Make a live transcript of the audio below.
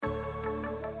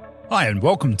Hi, and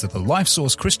welcome to the Life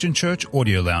Source Christian Church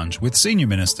Audio Lounge with Senior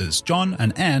Ministers John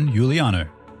and Anne Giuliano.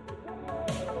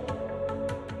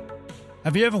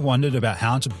 Have you ever wondered about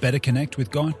how to better connect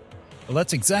with God? Well,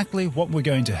 that's exactly what we're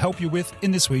going to help you with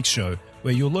in this week's show,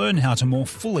 where you'll learn how to more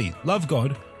fully love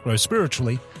God, grow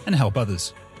spiritually, and help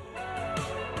others.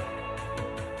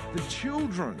 The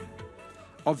children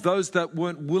of those that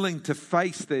weren't willing to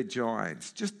face their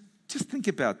giants. Just think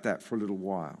about that for a little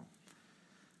while.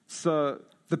 So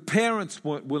the parents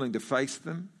weren't willing to face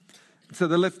them, so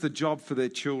they left the job for their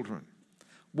children.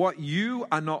 What you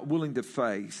are not willing to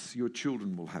face, your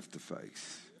children will have to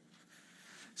face.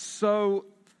 So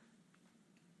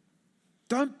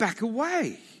don't back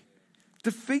away.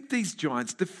 Defeat these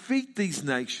giants, defeat these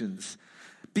nations,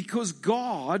 because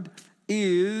God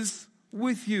is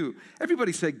with you.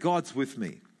 Everybody say, God's with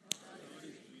me.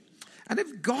 And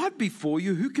if God be for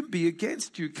you, who can be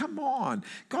against you? Come on.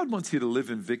 God wants you to live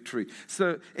in victory.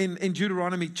 So in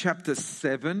Deuteronomy chapter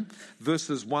 7,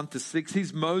 verses 1 to 6,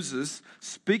 here's Moses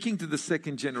speaking to the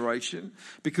second generation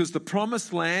because the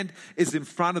promised land is in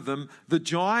front of them. The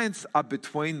giants are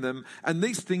between them, and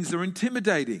these things are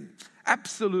intimidating.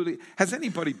 Absolutely. Has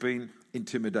anybody been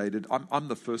intimidated? I'm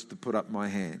the first to put up my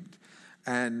hand.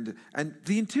 And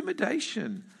the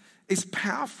intimidation is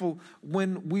powerful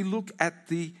when we look at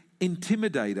the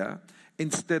intimidator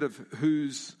instead of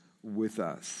who's with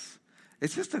us.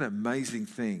 It's just an amazing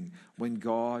thing when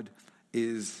God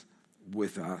is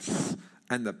with us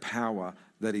and the power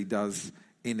that he does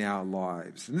in our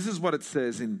lives. And this is what it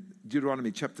says in Deuteronomy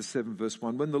chapter 7 verse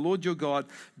 1. When the Lord your God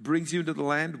brings you into the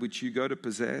land which you go to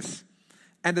possess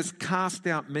and has cast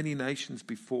out many nations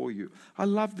before you. I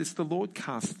love this. The Lord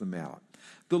casts them out.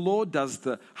 The Lord does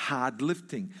the hard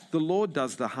lifting. The Lord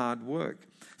does the hard work.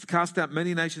 He's cast out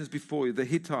many nations before you, the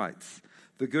Hittites,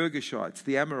 the Girgashites,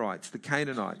 the Amorites, the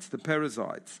Canaanites, the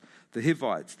Perizzites, the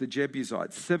Hivites, the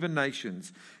Jebusites, 7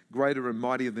 nations greater and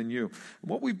mightier than you.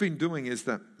 And what we've been doing is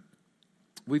that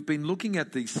we've been looking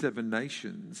at these 7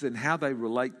 nations and how they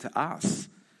relate to us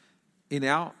in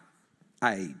our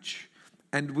age.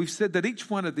 And we've said that each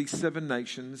one of these 7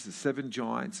 nations, the 7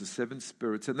 giants, the 7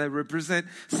 spirits, and they represent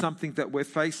something that we're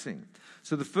facing.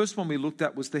 So the first one we looked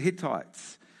at was the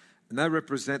Hittites. And they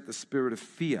represent the spirit of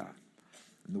fear.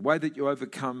 And the way that you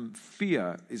overcome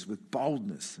fear is with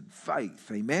boldness and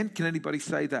faith. Amen? Can anybody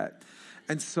say that?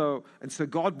 And so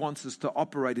God wants us to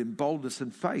operate in boldness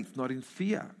and faith, not in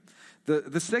fear.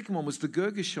 The second one was the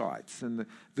Girgashites. And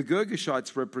the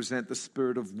Girgashites represent the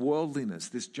spirit of worldliness,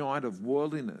 this giant of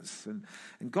worldliness. And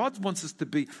God wants us to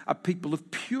be a people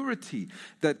of purity,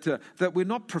 that we're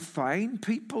not profane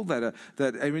people that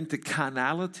are into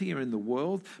carnality or in the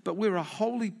world, but we're a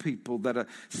holy people that are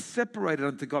separated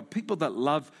unto God, people that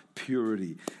love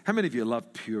purity. How many of you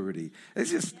love purity?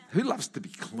 It's just, who loves to be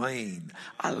clean?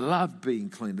 I love being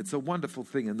clean. It's a wonderful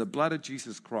thing. And the blood of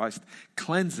Jesus Christ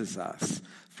cleanses us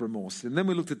from all sin. And then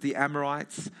we looked at the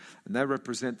Amorites, and they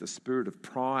represent the spirit of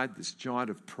pride, this giant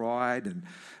of pride, and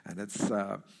it's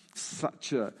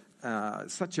such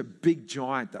a big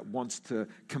giant that wants to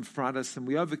confront us, and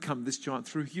we overcome this giant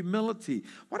through humility.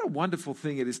 What a wonderful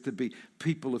thing it is to be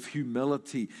people of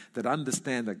humility that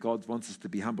understand that God wants us to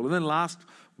be humble. And then last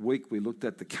week we looked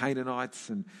at the Canaanites,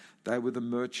 and they were the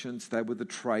merchants, they were the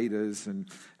traders, and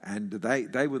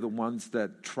they were the ones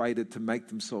that traded to make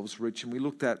themselves rich. And we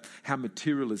looked at how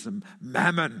materialism,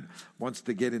 mammon, wants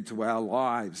to get into our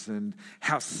lives, and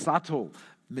how subtle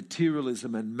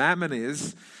materialism and mammon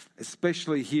is,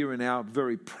 especially here in our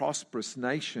very prosperous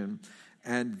nation.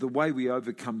 And the way we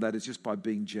overcome that is just by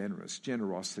being generous.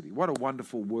 Generosity. What a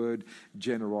wonderful word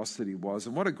generosity was.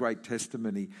 And what a great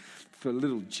testimony for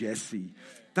little Jesse.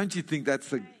 Don't you think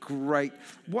that's a great,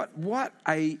 what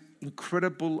a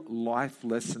incredible life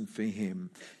lesson for him.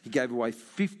 He gave away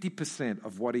 50%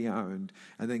 of what he owned,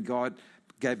 and then God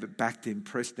gave it back to him,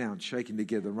 pressed down, shaken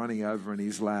together, running over in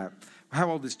his lap. How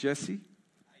old is Jesse?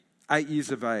 8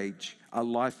 years of age. A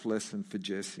life lesson for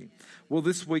Jesse. Well,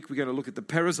 this week we're going to look at the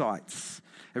Perizzites.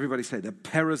 Everybody say the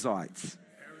Perizzites.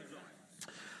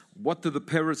 What do the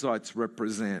Perizzites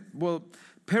represent? Well,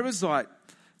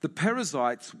 the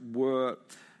Perizzites were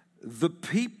the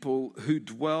people who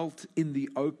dwelt in the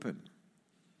open.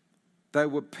 They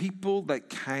were people that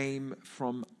came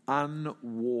from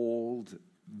unwalled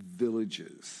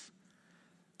villages.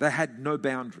 They had no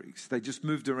boundaries. They just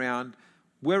moved around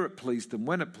where it pleased them,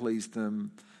 when it pleased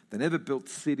them. They never built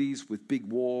cities with big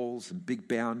walls and big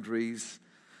boundaries.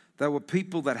 They were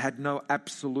people that had no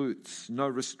absolutes, no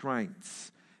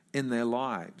restraints in their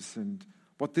lives. And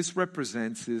what this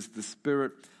represents is the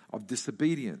spirit of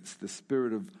disobedience, the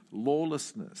spirit of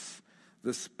lawlessness,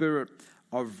 the spirit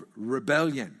of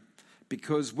rebellion.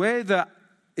 Because where there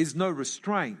is no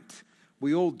restraint,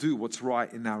 we all do what's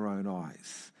right in our own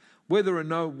eyes. Where there are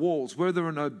no walls, where there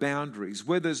are no boundaries,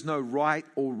 where there's no right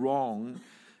or wrong,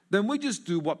 then we just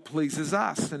do what pleases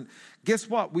us. And guess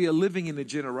what? We are living in a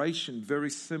generation very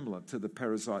similar to the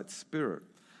parasite spirit.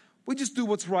 We just do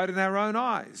what's right in our own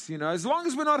eyes. As long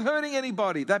as we're not hurting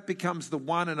anybody, that becomes the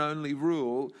one and only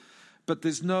rule. But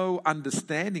there's no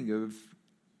understanding of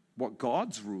what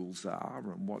God's rules are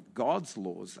and what God's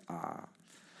laws are.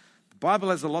 The Bible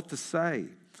has a lot to say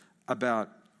about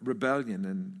rebellion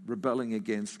and rebelling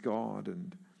against God.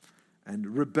 And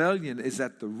rebellion is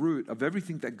at the root of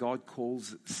everything that God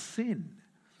calls sin.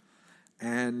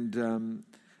 And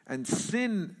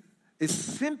sin is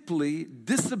simply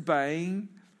disobeying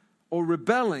or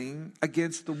rebelling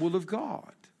against the will of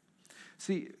God.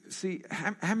 See,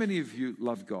 how many of you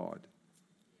love God?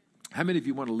 How many of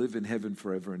you want to live in heaven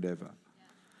forever and ever?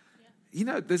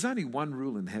 There's only one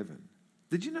rule in heaven.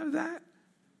 Did you know that?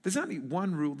 There's only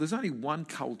one rule. There's only one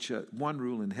culture, one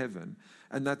rule in heaven,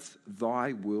 and that's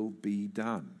thy will be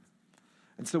done.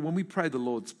 And so when we pray the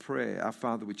Lord's Prayer, our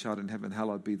Father which art in heaven,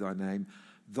 hallowed be thy name,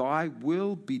 thy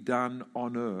will be done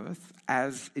on earth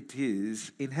as it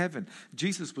is in heaven.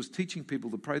 Jesus was teaching people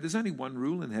to pray. There's only one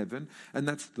rule in heaven, and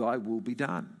that's thy will be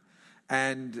done.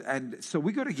 And so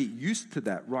we got to get used to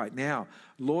that right now.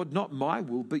 Lord, not my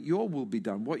will, but your will be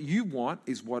done. What you want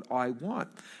is what I want.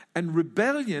 And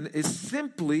rebellion is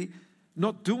simply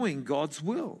not doing God's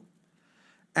will.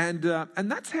 And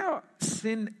that's how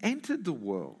sin entered the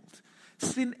world.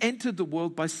 Sin entered the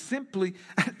world by simply,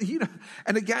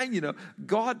 and again,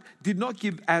 God did not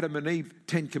give Adam and Eve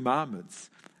 10 commandments.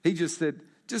 He just said,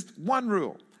 just one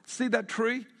rule. See that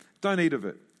tree? Don't eat of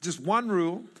it. Just one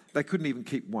rule. They couldn't even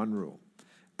keep one rule.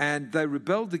 And they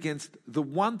rebelled against the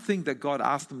one thing that God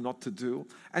asked them not to do.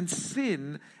 And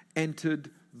sin entered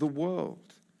the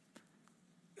world.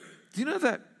 Do you know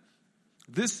that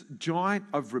this giant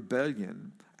of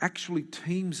rebellion actually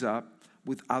teams up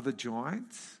with other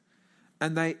giants?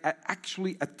 And they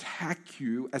actually attack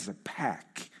you as a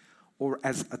pack or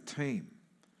as a team.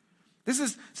 This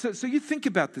is so you think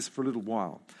about this for a little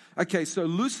while. Okay, so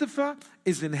Lucifer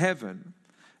is in heaven.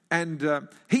 And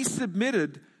he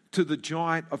submitted to the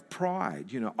giant of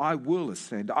pride. I will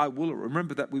ascend. I will.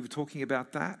 Remember that we were talking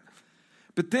about that?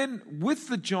 But then with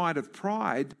the giant of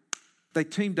pride, they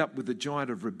teamed up with the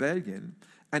giant of rebellion.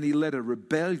 And he led a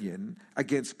rebellion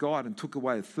against God and took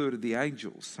away a third of the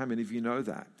angels. How many of you know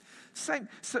that?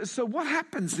 So what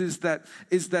happens is that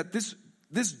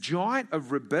this giant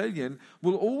of rebellion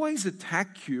will always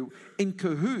attack you in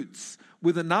cahoots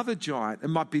with another giant. It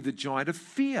might be the giant of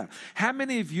fear. How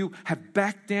many of you have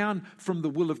backed down from the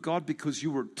will of God because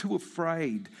you were too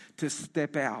afraid to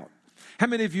step out? How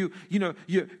many of you,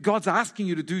 God's asking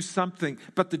you to do something,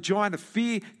 but the giant of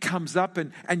fear comes up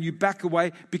and you back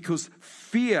away because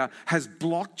fear has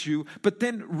blocked you. But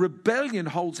then rebellion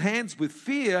holds hands with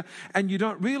fear and you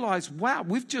don't realize, wow,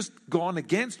 we've just gone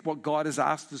against what God has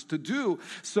asked us to do.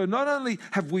 So not only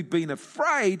have we been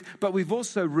afraid, but we've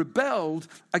also rebelled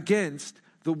against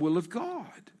the will of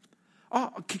God.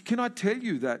 Oh, can I tell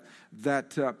you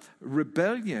that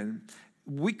rebellion,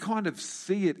 we kind of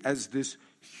see it as this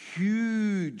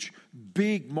huge,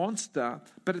 big monster,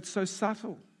 but it's so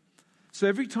subtle. So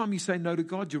every time you say no to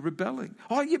God, you're rebelling.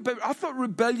 Oh yeah, but I thought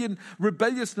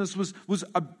rebelliousness was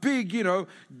a big,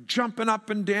 jumping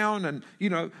up and down and,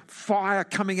 fire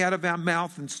coming out of our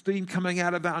mouth and steam coming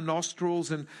out of our nostrils.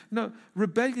 And no,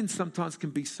 rebellion sometimes can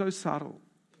be so subtle.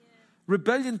 Yeah.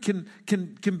 Rebellion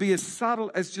can be as subtle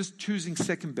as just choosing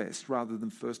second best rather than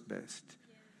first best.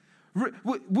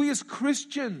 We as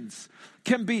Christians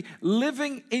can be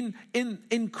living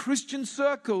in Christian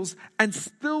circles and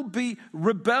still be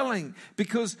rebelling,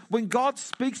 because when God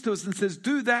speaks to us and says,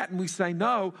 do that, and we say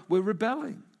no, we're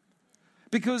rebelling.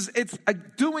 Because it's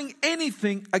doing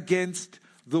anything against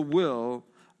the will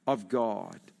of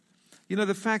God.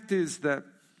 The fact is that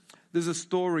there's a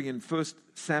story in 1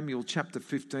 Samuel chapter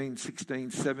 15,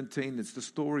 16, 17. It's the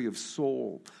story of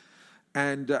Saul.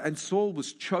 And Saul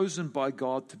was chosen by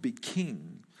God to be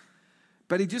king,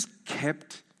 but he just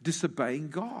kept disobeying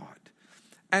God.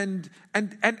 And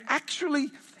actually,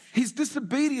 his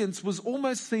disobedience was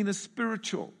almost seen as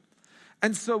spiritual.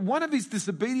 And so one of his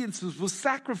disobediences was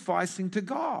sacrificing to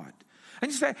God.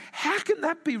 And you say, how can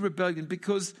that be rebellion?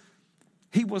 Because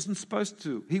he wasn't supposed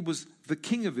to. He was the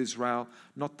king of Israel,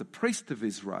 not the priest of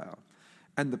Israel.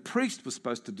 And the priest was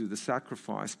supposed to do the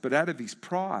sacrifice, but out of his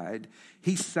pride,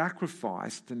 he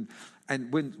sacrificed. And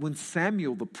when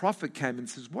Samuel, the prophet, came and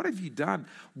says, what have you done?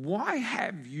 Why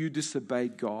have you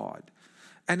disobeyed God?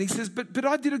 And he says, but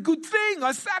I did a good thing.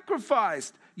 I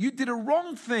sacrificed. You did a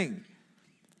wrong thing.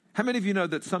 How many of you know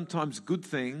that sometimes good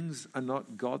things are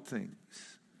not God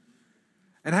things?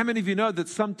 And how many of you know that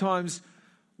sometimes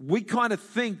we kind of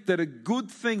think that a good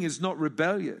thing is not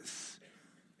rebellious,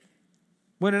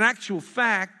 when in actual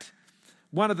fact,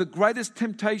 one of the greatest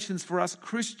temptations for us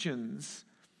Christians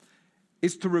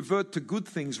is to revert to good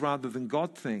things rather than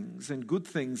God things. And good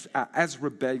things are as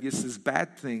rebellious as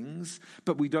bad things,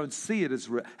 but we don't see it as...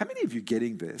 How many of you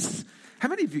getting this? How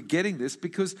many of you getting this?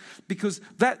 Because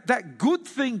that good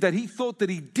thing that he thought that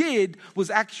he did was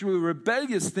actually a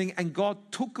rebellious thing, and God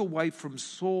took away from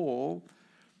Saul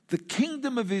the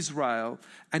kingdom of Israel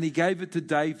and he gave it to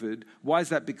David. Why is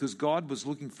that? Because God was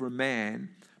looking for a man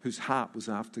whose heart was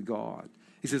after God.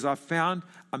 He says, I found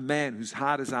a man whose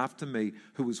heart is after me,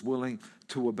 who is willing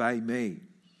to obey me.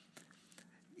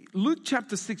 Luke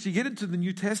chapter 6, you get into the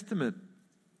New Testament.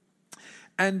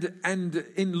 And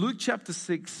in Luke chapter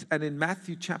 6 and in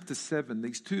Matthew chapter 7,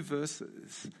 these two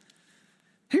verses,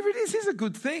 here it is. Here's a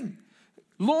good thing.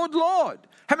 Lord, Lord.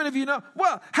 How many of you know?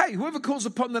 Well, hey, whoever calls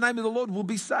upon the name of the Lord will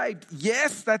be saved.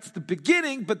 Yes, that's the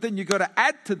beginning, but then you've got to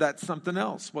add to that something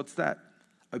else. What's that?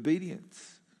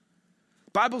 Obedience.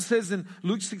 Bible says in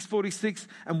Luke 6:46,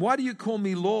 and why do you call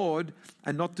me Lord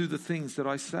and not do the things that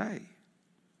I say?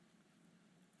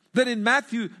 Then in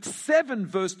Matthew 7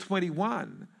 verse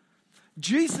 21,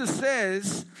 Jesus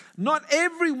says, not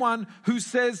everyone who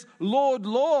says, Lord,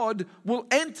 Lord, will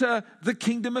enter the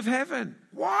kingdom of heaven.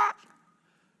 What?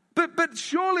 But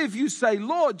surely if you say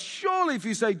Lord, surely if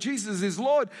you say Jesus is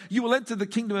Lord, you will enter the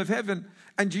kingdom of heaven.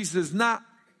 And Jesus says,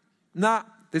 nah,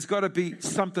 there's got to be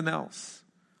something else.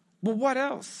 Well, what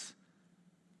else?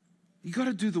 You've got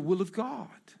to do the will of God.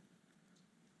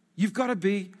 You've got to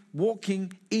be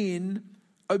walking in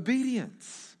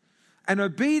obedience. And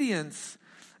obedience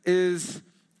is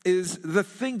the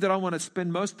thing that I want to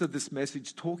spend most of this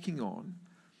message talking on,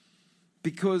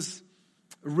 because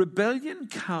rebellion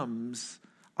comes,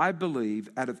 I believe,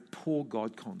 out of poor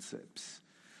God concepts.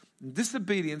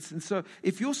 Disobedience. And so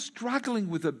if you're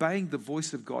struggling with obeying the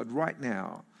voice of God right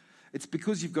now, it's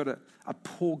because you've got a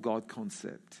poor God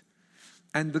concept.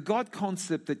 And the God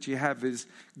concept that you have is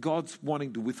God's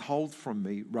wanting to withhold from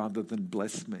me rather than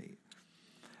bless me.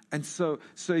 And so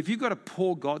if you've got a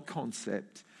poor God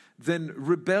concept, then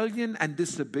rebellion and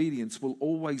disobedience will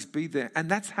always be there.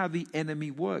 And that's how the enemy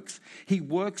works. He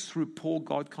works through poor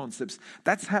God concepts.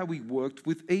 That's how he worked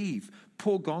with Eve.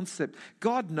 Poor concept.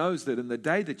 God knows that in the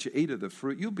day that you eat of the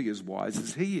fruit, you'll be as wise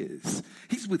as he is.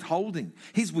 He's withholding.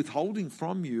 He's withholding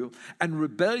from you. And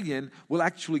rebellion will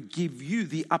actually give you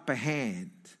the upper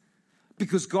hand,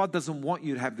 because God doesn't want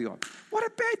you to have the option. What a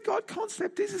bad God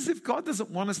concept is, as if God doesn't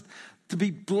want us to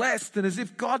be blessed, and as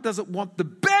if God doesn't want the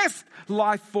best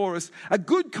life for us. A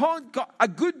good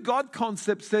God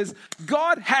concept says,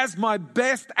 God has my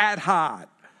best at heart.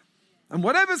 And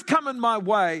whatever's coming my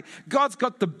way, God's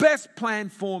got the best plan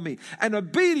for me. And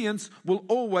obedience will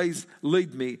always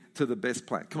lead me to the best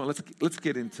plan. Come on, let's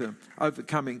get into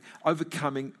overcoming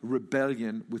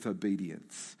rebellion with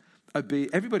obedience.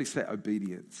 Everybody say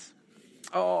obedience.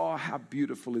 Oh, how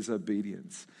beautiful is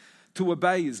obedience. To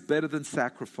obey is better than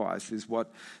sacrifice, is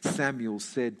what Samuel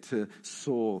said to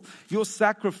Saul. You're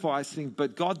sacrificing,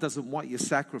 but God doesn't want your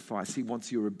sacrifice. He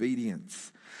wants your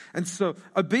obedience. And so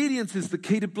obedience is the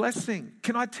key to blessing.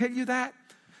 Can I tell you that?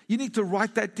 You need to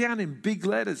write that down in big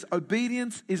letters.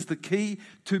 Obedience is the key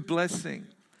to blessing.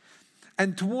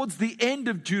 And towards the end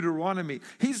of Deuteronomy,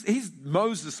 he's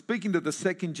Moses speaking to the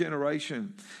second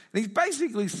generation. And he's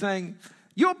basically saying,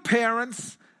 your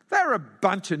parents, they're a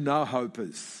bunch of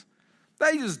no-hopers.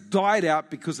 They just died out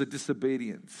because of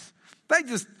disobedience.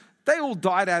 They all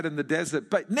died out in the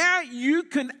desert. But now you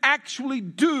can actually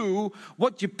do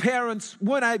what your parents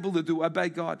weren't able to do, obey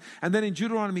God. And then in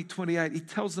Deuteronomy 28, he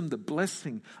tells them the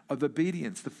blessing of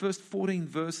obedience. The first 14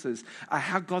 verses are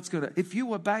how God's going to, if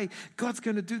you obey, God's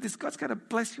going to do this. God's going to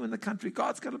bless you in the country.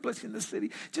 God's going to bless you in the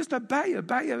city. Just obey.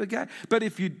 But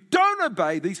if you don't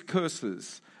obey, these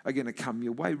curses are going to come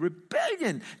your way.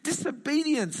 Rebellion,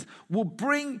 disobedience will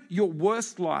bring your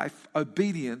worst life.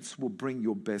 Obedience will bring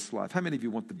your best life. How many of you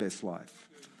want the best life?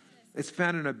 It's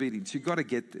found in obedience. You've got to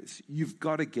get this. You've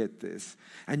got to get this.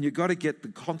 And you've got to get the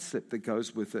concept that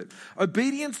goes with it.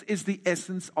 Obedience is the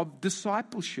essence of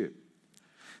discipleship.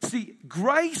 See,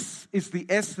 grace is the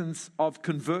essence of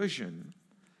conversion.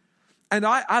 And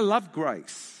I love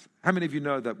grace. How many of you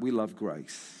know that we love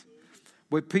grace?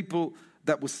 We're people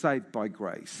that was saved by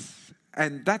grace.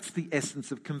 And that's the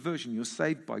essence of conversion. You're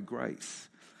saved by grace.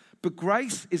 But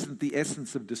grace isn't the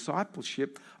essence of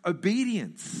discipleship.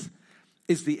 Obedience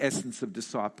is the essence of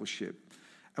discipleship.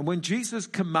 And when Jesus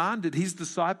commanded his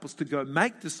disciples to go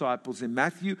make disciples in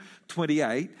Matthew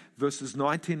 28, verses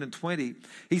 19 and 20,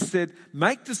 he said,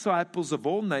 make disciples of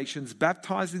all nations,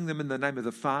 baptizing them in the name of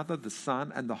the Father, the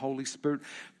Son, and the Holy Spirit,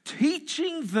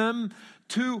 teaching them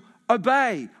to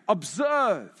obey,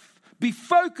 observe, be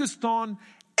focused on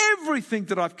everything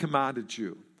that I've commanded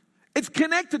you. It's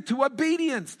connected to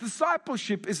obedience.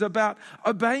 Discipleship is about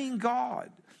obeying God.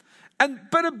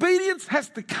 But obedience has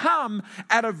to come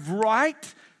out of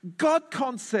right God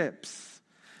concepts.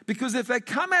 Because if they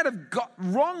come out of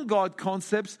wrong God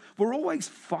concepts, we're always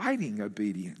fighting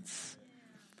obedience.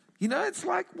 You know, it's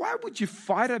like, why would you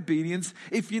fight obedience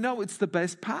if you know it's the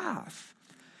best path?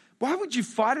 Why would you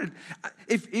fight it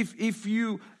if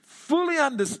you fully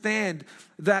understand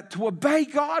that to obey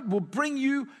God will bring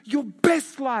you your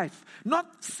best life?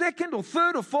 Not second or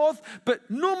third or fourth, but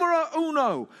numero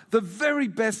uno, the very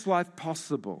best life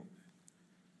possible.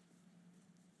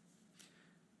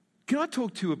 Can I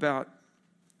talk to you about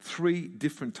 3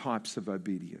 different types of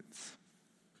obedience?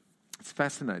 It's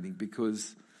fascinating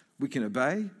because we can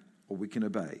obey or we can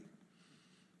obey.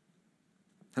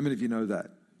 How many of you know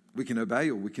that? We can obey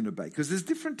or we can obey. Because there's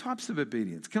different types of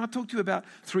obedience. Can I talk to you about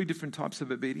 3 different types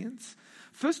of obedience?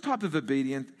 First type of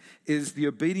obedience is the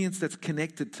obedience that's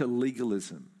connected to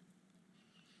legalism.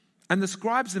 And the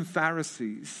scribes and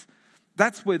Pharisees,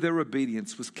 that's where their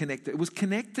obedience was connected. It was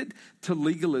connected to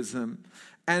legalism.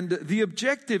 And the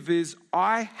objective is,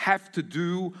 I have to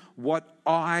do what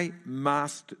I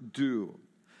must do.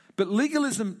 But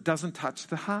legalism doesn't touch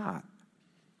the heart.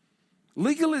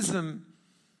 Legalism,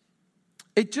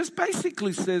 it just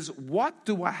basically says, what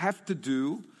do I have to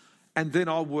do? And then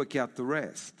I'll work out the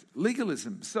rest.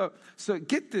 Legalism. So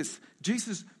get this.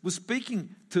 Jesus was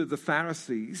speaking to the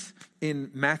Pharisees in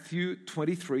Matthew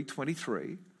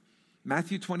 23:23.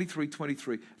 Matthew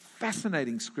 23:23.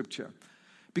 Fascinating scripture.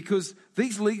 Because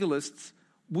these legalists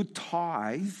would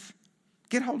tithe.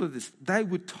 Get hold of this. They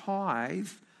would tithe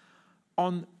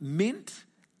on mint,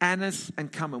 anise,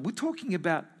 and cumin. We're talking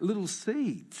about little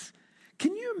seeds.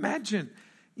 Can you imagine,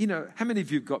 how many of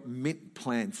you have got mint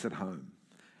plants at home?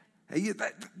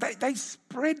 They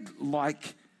spread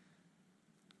like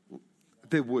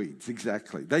they're weeds,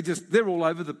 exactly. They're all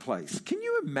over the place. Can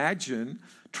you imagine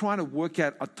trying to work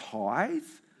out a tithe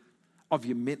of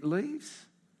your mint leaves?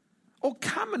 Or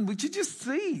cumin, which are just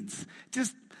seeds.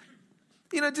 Just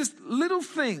little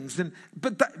things.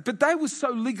 But they were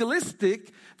so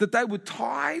legalistic that they would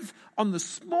tithe on the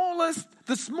smallest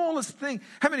thing.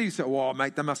 How many of you say, "Oh,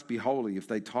 mate, they must be holy if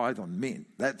they tithe on mint"?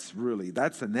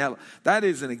 That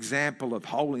is an example of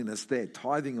holiness there,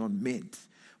 tithing on mint.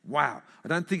 Wow, I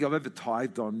don't think I've ever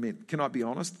tithed on mint. Can I be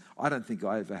honest? I don't think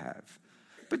I ever have.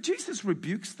 But Jesus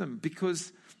rebukes them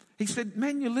because he said,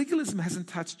 man, your legalism hasn't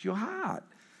touched your heart.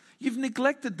 You've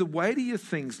neglected the weightier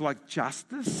things like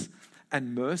justice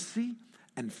and mercy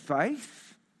and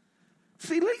faith.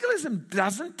 See, legalism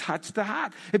doesn't touch the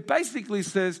heart. It basically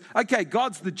says, okay,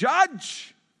 God's the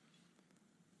judge.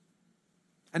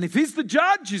 And if he's the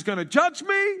judge, he's going to judge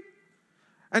me.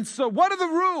 And so what are the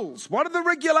rules? What are the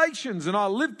regulations? And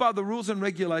I'll live by the rules and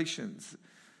regulations.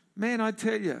 Man, I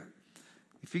tell you,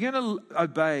 if you're going to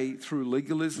obey through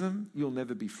legalism, you'll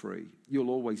never be free.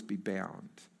 You'll always be bound.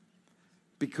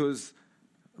 Because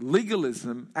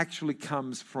legalism actually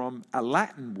comes from a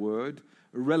Latin word,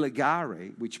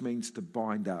 religare, which means to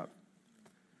bind up.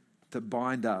 To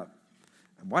bind up.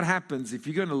 And what happens if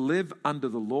you're going to live under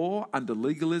the law, under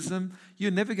legalism,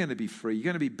 you're never going to be free. You're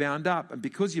going to be bound up. And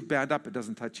because you're bound up, it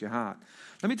doesn't touch your heart.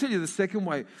 Let me tell you the second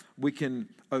way we can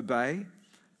obey.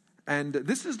 And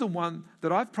this is the one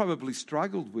that I've probably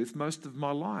struggled with most of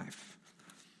my life.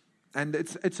 And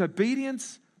it's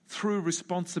obedience through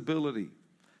responsibility.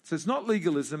 So it's not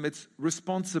legalism, it's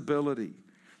responsibility.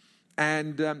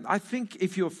 And I think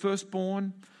if you're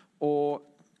firstborn or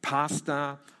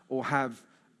pastor or have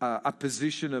a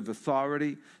position of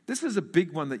authority, this is a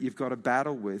big one that you've got to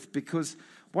battle with, because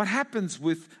what happens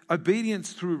with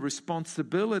obedience through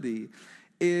responsibility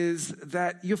is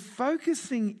that you're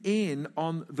focusing in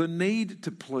on the need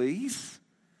to please.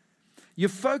 You're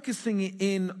focusing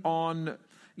in on,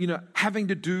 having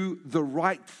to do the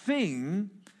right thing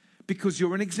because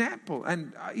you're an example.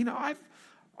 And,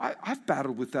 I've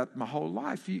battled with that my whole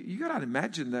life. You got to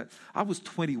imagine that I was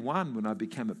 21 when I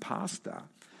became a pastor.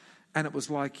 And it was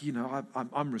like,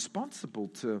 I'm responsible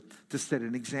to set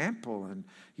an example. And,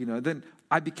 then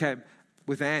I became,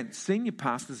 with Anne, senior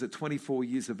pastors at 24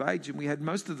 years of age. And we had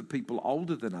most of the people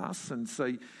older than us. And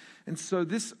so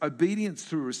this obedience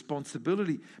through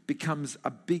responsibility becomes a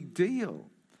big deal.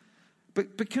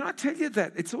 But can I tell you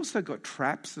that it's also got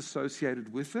traps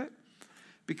associated with it?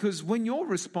 Because when you're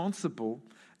responsible,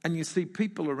 and you see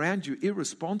people around you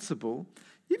irresponsible,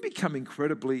 you become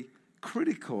incredibly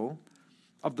critical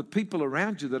of the people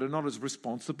around you that are not as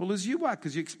responsible as you are,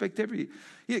 because you expect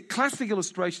classic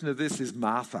illustration of this is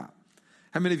Martha.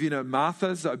 How many of you know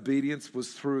Martha's obedience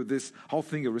was through this whole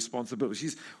thing of responsibility?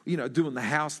 She's, doing the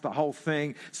house, the whole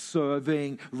thing,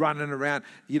 serving, running around,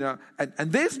 And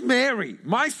there's Mary,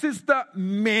 my sister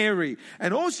Mary.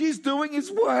 And all she's doing is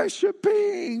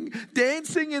worshiping,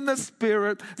 dancing in the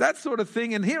Spirit, that sort of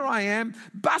thing. And here I am,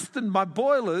 busting my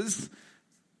boilers,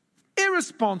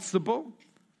 irresponsible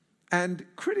and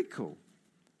critical.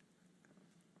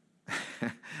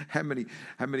 How many,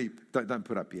 don't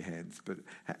put up your hands, but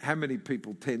how many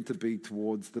people tend to be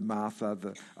towards the Martha,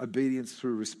 the obedience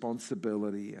through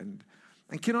responsibility? And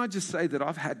can I just say that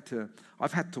I've had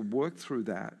to work through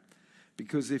that,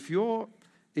 because if you're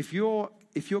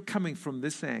coming from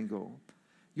this angle,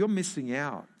 you're missing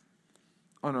out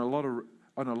on a lot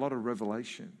of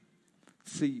revelation.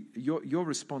 See, your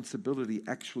responsibility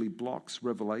actually blocks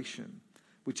revelation,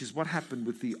 which is what happened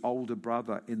with the older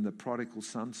brother in the prodigal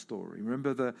son story.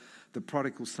 Remember the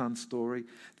prodigal son story?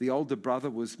 The older brother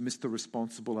was Mr.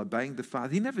 Responsible, obeying the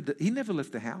father. He never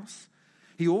left the house.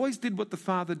 He always did what the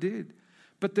father did.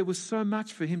 But there was so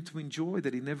much for him to enjoy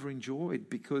that he never enjoyed,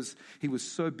 because he was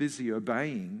so busy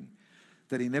obeying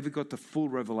that he never got the full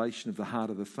revelation of the heart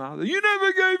of the Father. You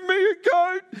never gave me a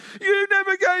coat. You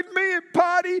never gave me a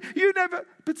party. You never.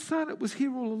 But son, it was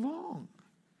here all along.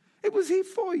 It was here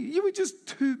for you. You were just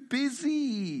too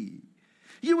busy.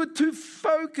 You were too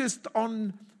focused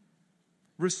on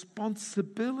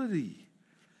responsibility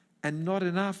and not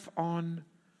enough on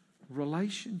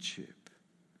relationship.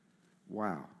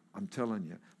 Wow, I'm telling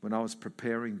you, when I was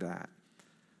preparing that,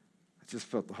 I just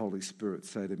felt the Holy Spirit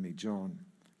say to me, John,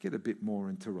 get a bit more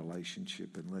into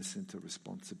relationship and less into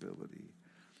responsibility.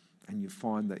 And you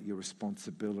find that your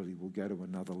responsibility will go to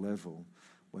another level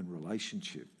when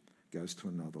relationship goes to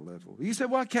another level. You say,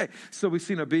 well, okay, so we've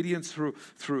seen obedience through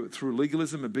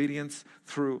legalism, obedience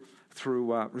through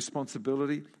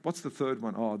responsibility. What's the third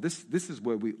one? Oh, this is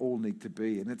where we all need to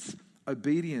be, and it's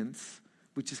obedience,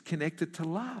 which is connected to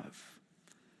love.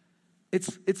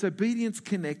 It's obedience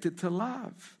connected to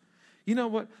love. You know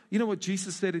what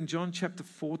Jesus said in John chapter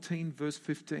 14, verse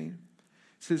 15? It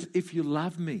says, if you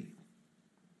love me,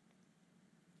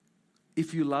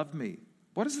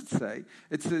 what does it say?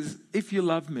 It says, if you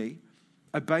love me,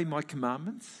 obey my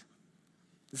commandments.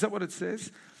 Is that what it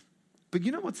says? But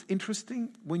you know what's interesting?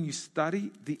 When you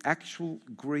study the actual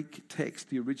Greek text,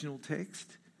 the original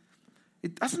text,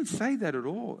 it doesn't say that at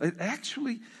all. It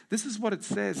actually, this is what it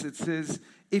says. It says,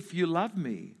 if you love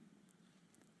me,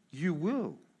 you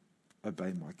will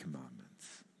obey my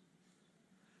commandments.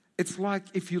 It's like,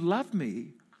 if you love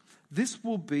me, this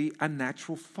will be a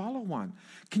natural follow-on.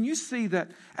 Can you see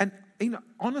that? And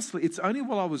honestly, it's only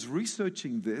while I was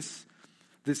researching this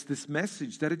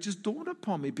message that it just dawned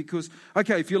upon me, because,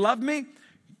 okay, if you love me,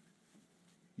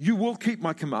 you will keep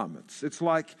my commandments. It's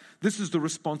like, this is the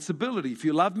responsibility. If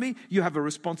you love me, you have a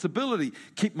responsibility.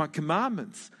 Keep my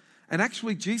commandments. And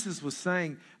actually, Jesus was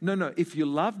saying, no, if you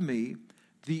love me,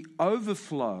 the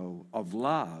overflow of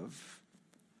love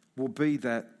will be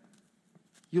that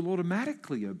you'll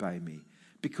automatically obey me,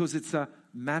 because it's a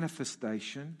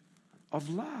manifestation of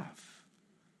love.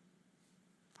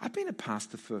 I've been a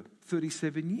pastor for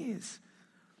 37 years.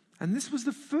 And this was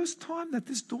the first time that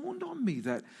this dawned on me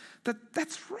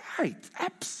that's right,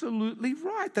 absolutely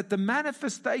right, that the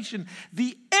manifestation,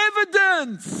 the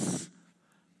evidence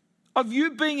of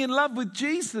you being in love with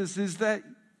Jesus is that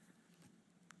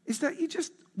you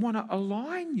just want to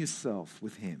align yourself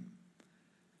with him.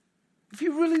 If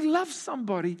you really love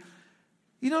somebody,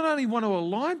 you not only want to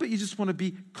align, but you just want to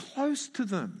be close to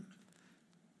them.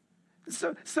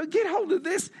 So get hold of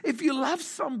this. If you love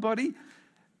somebody,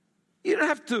 you don't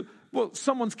have to,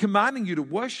 someone's commanding you to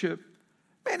worship.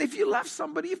 Man, if you love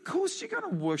somebody, of course you're going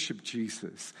to worship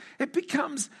Jesus. It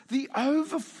becomes the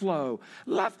overflow.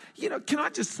 Love, can I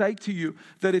just say to you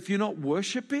that if you're not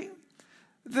worshiping,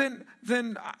 then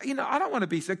I don't want to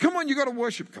be saying, come on, you got to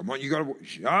worship. Come on, you got to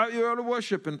worship. You got to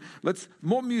worship, and let's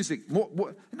more music.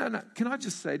 More. No. Can I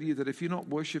just say to you that if you're not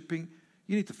worshiping,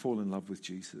 you need to fall in love with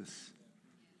Jesus.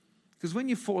 Because when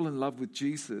you fall in love with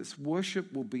Jesus,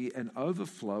 worship will be an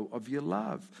overflow of your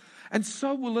love. And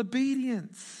so will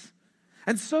obedience.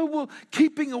 And so will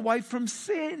keeping away from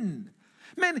sin.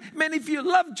 Man, if you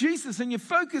love Jesus and your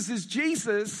focus is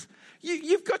Jesus,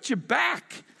 you've got your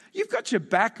back. You've got your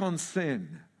back on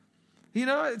sin.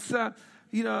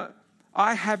 I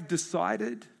have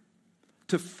decided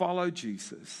to follow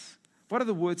Jesus. What are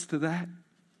the words to that?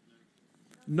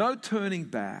 No turning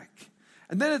back.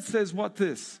 And then it says what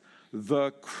this?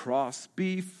 The cross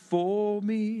before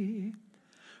me,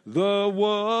 the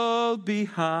world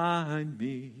behind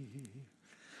me.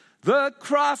 The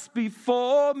cross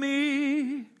before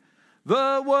me,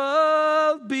 the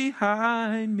world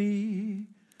behind me.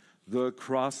 The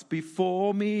cross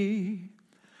before me,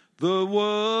 the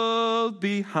world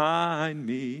behind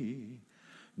me.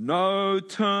 No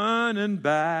turning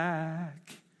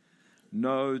back,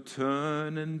 no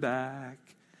turning back.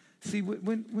 See,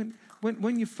 when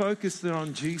you focus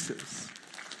on Jesus,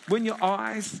 when your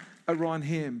eyes are on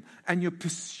him and you're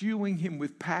pursuing him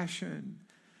with passion,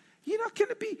 you're not going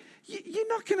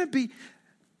to be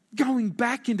going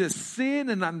back into sin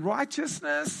and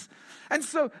unrighteousness. And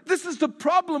so this is the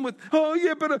problem with,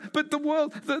 but the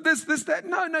world, this, that.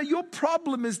 No, your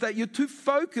problem is that you're too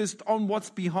focused on what's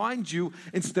behind you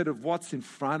instead of what's in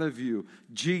front of you.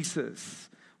 Jesus.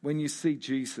 When you see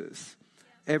Jesus,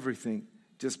 everything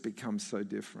just becomes so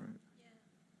different.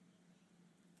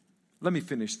 Let me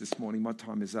finish this morning. My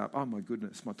time is up. Oh my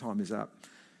goodness, my time is up.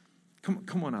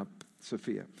 Come on up,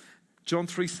 Sophia. John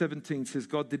 3:17 says,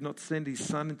 God did not send his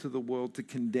son into the world to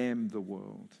condemn the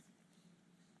world,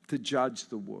 to judge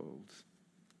the world.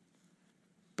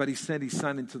 But he sent his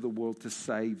son into the world to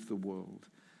save the world.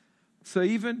 So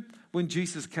even when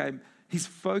Jesus came, his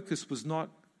focus was not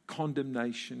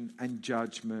condemnation and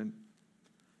judgment.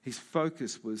 His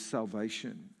focus was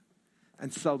salvation.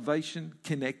 And salvation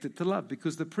connected to love.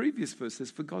 Because the previous verse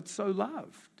says, for God so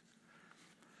loved.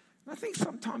 And I think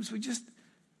sometimes we just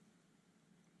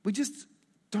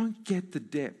don't get the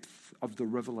depth of the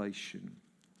revelation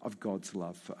of God's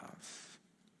love for us.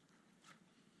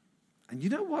 And you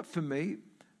know what, for me,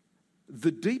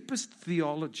 the deepest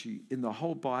theology in the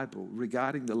whole Bible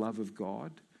regarding the love of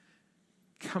God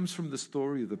comes from the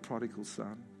story of the prodigal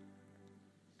son.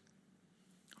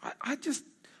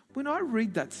 When I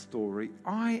read that story,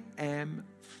 I am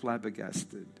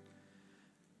flabbergasted.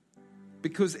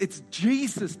 Because it's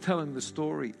Jesus telling the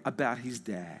story about his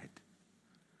dad.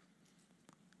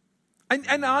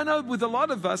 And I know with a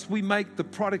lot of us, we make the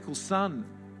prodigal son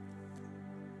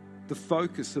the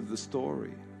focus of the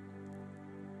story.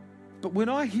 But when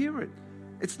I hear it,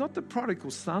 it's not the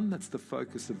prodigal son that's the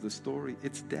focus of the story.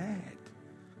 It's dad.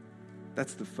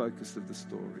 That's the focus of the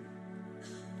story.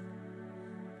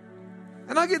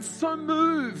 And I get so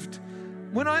moved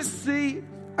when I see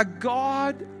a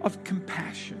God of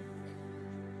compassion,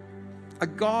 a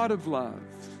God of love.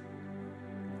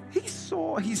 He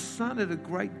saw his son at a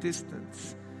great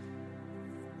distance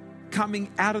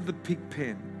coming out of the pig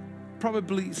pen,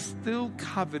 probably still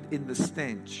covered in the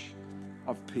stench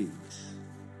of pigs.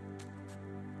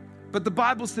 But the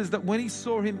Bible says that when he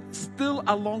saw him still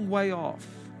a long way off,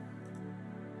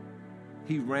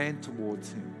 he ran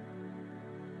towards him,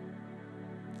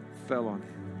 fell on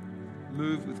him,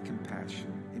 moved with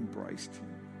compassion, embraced him.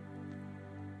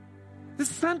 The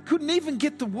son couldn't even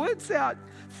get the words out.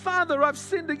 Father, I've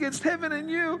sinned against heaven and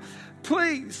you.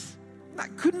 Please. I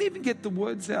couldn't even get the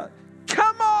words out.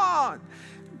 Come on.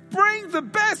 Bring the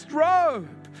best robe.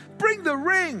 Bring the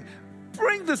ring.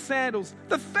 Bring the sandals.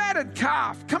 The fatted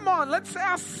calf. Come on.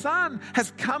 Our son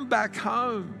has come back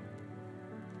home.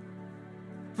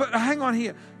 But hang on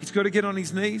here. He's got to get on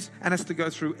his knees and has to go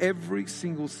through every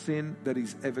single sin that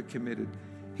he's ever committed.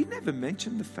 He never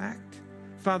mentioned the fact,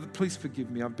 Father, please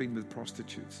forgive me. I've been with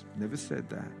prostitutes. Never said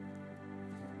that.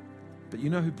 But you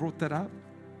know who brought that up?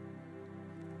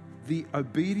 The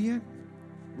obedient,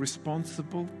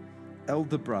 responsible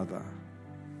elder brother.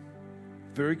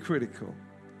 Very critical.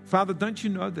 Father, don't you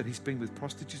know that he's been with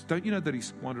prostitutes? Don't you know that he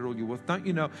squandered all your wealth? Don't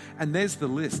you know? And there's the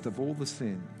list of all the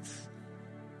sins.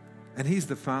 And he's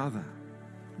the father.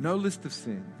 No list of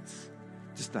sins,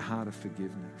 just a heart of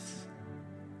forgiveness.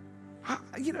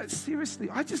 Seriously,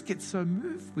 I just get so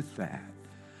moved with that.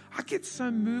 I get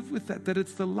so moved with that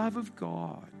it's the love of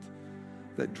God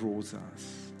that draws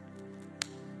us.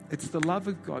 It's the love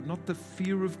of God, not the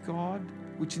fear of God,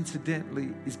 which incidentally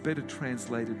is better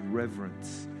translated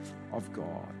reverence of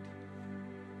God.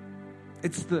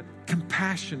 It's the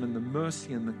compassion and the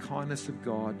mercy and the kindness of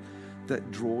God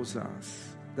that draws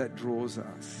us.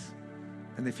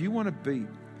 And if you want to beat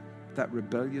that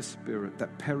rebellious spirit,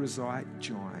 that parasite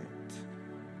giant,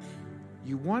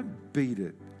 you won't beat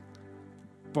it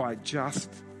by just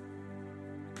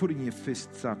putting your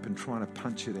fists up and trying to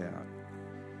punch it out.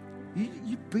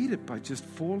 You beat it by just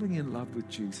falling in love with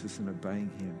Jesus and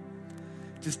obeying him.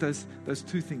 Just those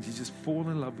two things. You just fall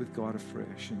in love with God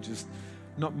afresh and just,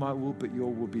 not my will, but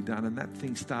your will be done. And that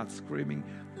thing starts screaming,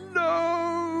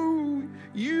 no,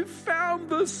 you found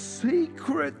the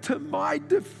secret to my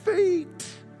defeat.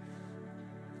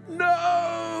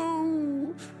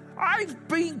 No, I've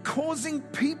been causing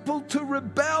people to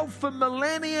rebel for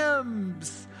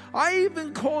millenniums. I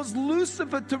even caused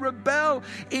Lucifer to rebel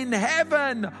in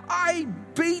heaven. I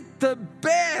beat the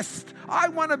best. I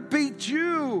want to beat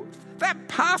you. That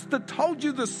pastor told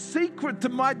you the secret to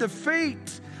my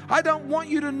defeat. I don't want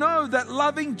you to know that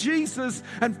loving Jesus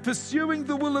and pursuing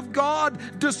the will of God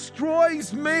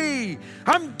destroys me.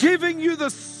 I'm giving you the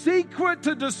secret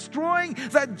to destroying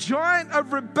that giant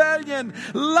of rebellion.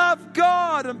 Love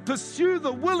God and pursue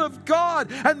the will of God,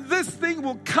 and this thing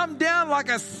will come down like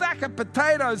a sack of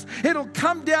potatoes. It'll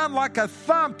come down like a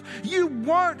thump. You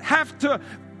won't have to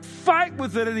fight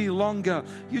with it any longer.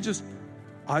 You just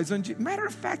eyes on Jesus. Matter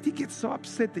of fact, he gets so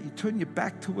upset that you turn your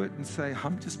back to it and say,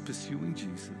 I'm just pursuing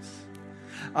Jesus.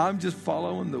 I'm just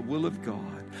following the will of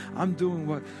God. I'm doing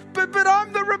what? But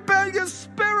I'm the rebellious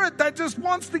spirit that just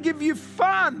wants to give you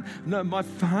fun. No, my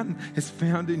fun is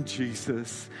found in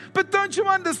Jesus. But don't you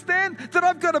understand that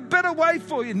I've got a better way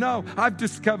for you? No, I've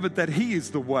discovered that He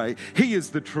is the way. He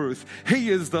is the truth. He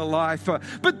is the life.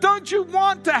 But don't you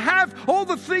want to have all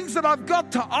the things that I've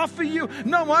got to offer you?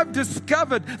 No, I've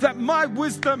discovered that my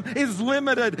wisdom is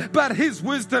limited, but His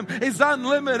wisdom is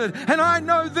unlimited. And I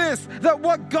know this, that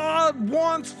what God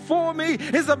wants for me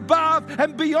is above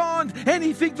and beyond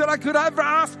anything that I could ever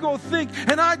ask or think.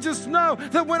 And I just know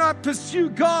that when I pursue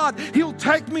God, He'll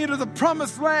take me to the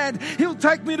promised land. He'll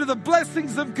take me to the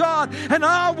blessings of God, and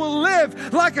I will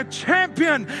live like a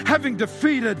champion, having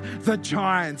defeated the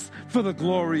giants for the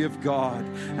glory of God.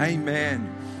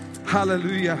 Amen.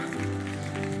 Hallelujah.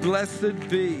 Blessed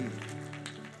be.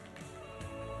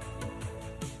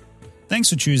 Thanks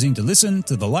for choosing to listen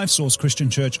to the Life Source Christian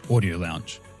Church Audio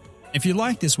Lounge. If you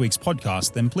like this week's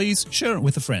podcast, then please share it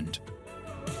with a friend.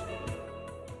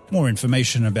 More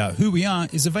information about who we are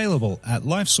is available at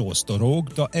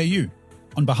lifesource.org.au.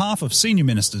 On behalf of Senior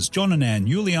Ministers John and Ann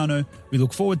Giuliano, we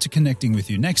look forward to connecting with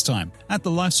you next time at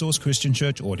the Life Source Christian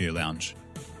Church Audio Lounge.